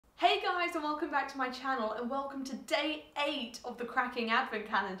guys, and welcome back to my channel, and welcome to day 8 of the cracking advent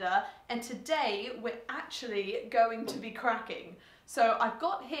calendar. And today we're actually going to be cracking. So I've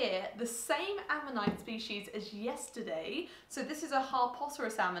got here the same ammonite species as yesterday. So this is a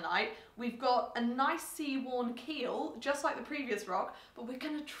Harpoceros ammonite. We've got a nice sea-worn keel, just like the previous rock, but we're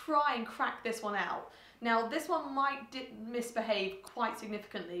going to try and crack this one out. Now this one might misbehave quite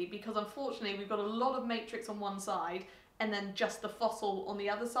significantly because unfortunately we've got a lot of matrix on one side and then just the fossil on the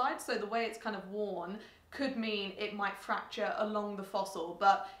other side. So the way it's kind of worn could mean it might fracture along the fossil,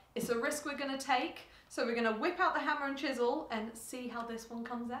 but it's a risk we're going to take. So we're going to whip out the hammer and chisel and see how this one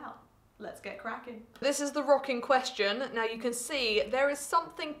comes out. Let's get cracking. This is the rock in question. Now you can see there is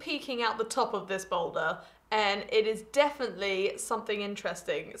something peeking out the top of this boulder, and it is definitely something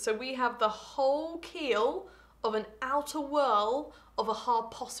interesting. So we have the whole keel of an outer whorl of a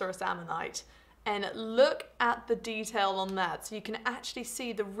Harpoceros ammonite. And look at the detail on that. So you can actually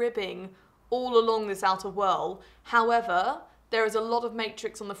see the ribbing all along this outer whorl. However, there is a lot of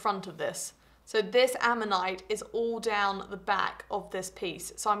matrix on the front of this. So this ammonite is all down the back of this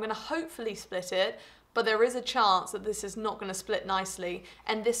piece. So I'm going to hopefully split it, but there is a chance that this is not going to split nicely.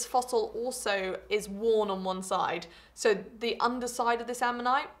 And this fossil also is worn on one side. So the underside of this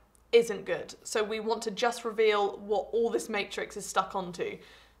ammonite isn't good. So we want to just reveal what all this matrix is stuck onto.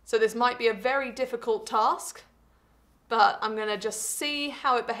 So this might be a very difficult task, but I'm going to just see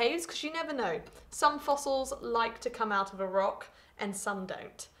how it behaves because you never know. Some fossils like to come out of a rock and some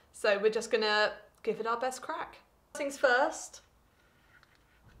don't. So we're just going to give it our best crack. First things first,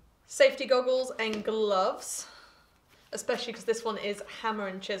 safety goggles and gloves, especially because this one is hammer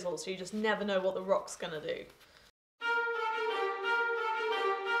and chisel, so you just never know what the rock's going to do.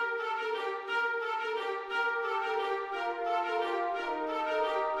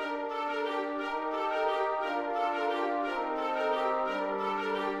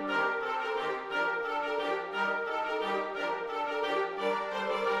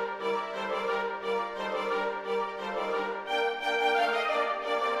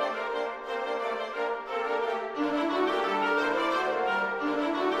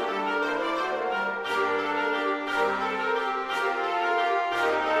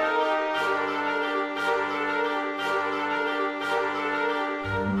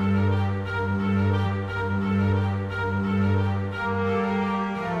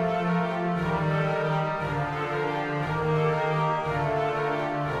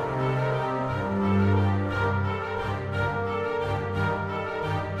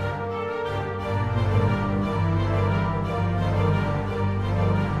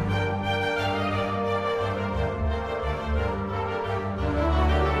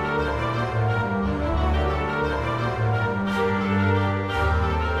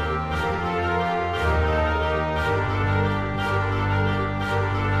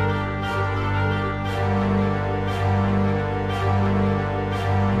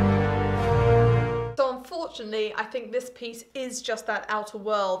 Unfortunately, I think this piece is just that outer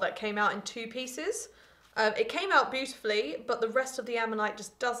whorl that came out in 2 pieces. It came out beautifully, but the rest of the ammonite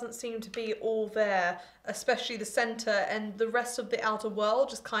just doesn't seem to be all there, especially the center, and the rest of the outer whorl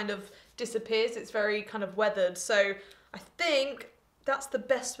just kind of disappears. It's very kind of weathered, so I think that's the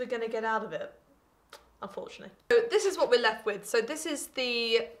best we're going to get out of it, unfortunately. So this is what we're left with. So this is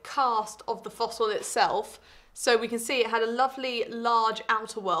the cast of the fossil itself. So we can see it had a lovely large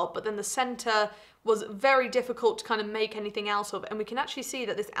outer whorl, but then the center was very difficult to kind of make anything out of. And we can actually see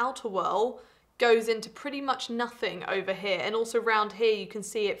that this outer whorl goes into pretty much nothing over here. And also around here, you can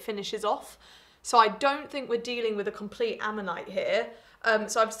see it finishes off. So I don't think we're dealing with a complete ammonite here.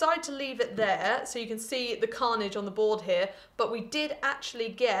 So I've decided to leave it there so you can see the carnage on the board here. But we did actually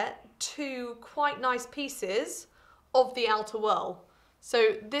get 2 quite nice pieces of the outer whorl.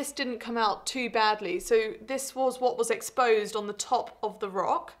 So this didn't come out too badly. So this was what was exposed on the top of the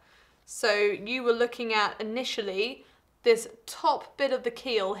rock. So you were looking at initially this top bit of the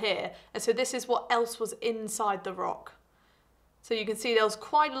keel here. And so this is what else was inside the rock. So you can see there was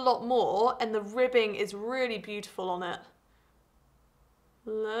quite a lot more, and the ribbing is really beautiful on it.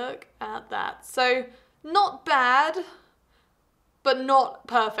 Look at that. So not bad, but not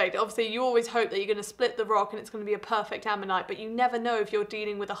perfect. Obviously, you always hope that you're going to split the rock and it's going to be a perfect ammonite, but you never know if you're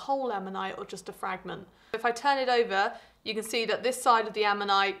dealing with a whole ammonite or just a fragment. If I turn it over, you can see that this side of the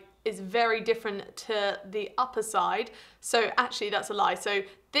ammonite is very different to the upper side. So actually that's a lie. So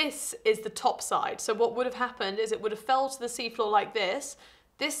this is the top side. So what would have happened is it would have fell to the seafloor like this.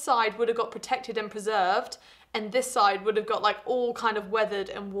 This side would have got protected and preserved, and this side would have got like all kind of weathered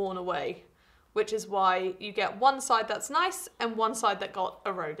and worn away. which is why you get one side that's nice and one side that got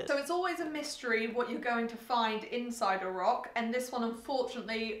eroded. So it's always a mystery what you're going to find inside a rock, and this one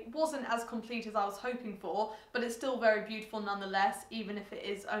unfortunately wasn't as complete as I was hoping for, but it's still very beautiful nonetheless, even if it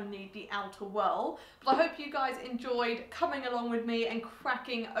is only the outer whirl. But I hope you guys enjoyed coming along with me and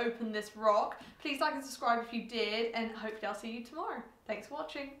cracking open this rock. Please like and subscribe if you did, and hopefully I'll see you tomorrow. Thanks for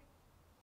watching.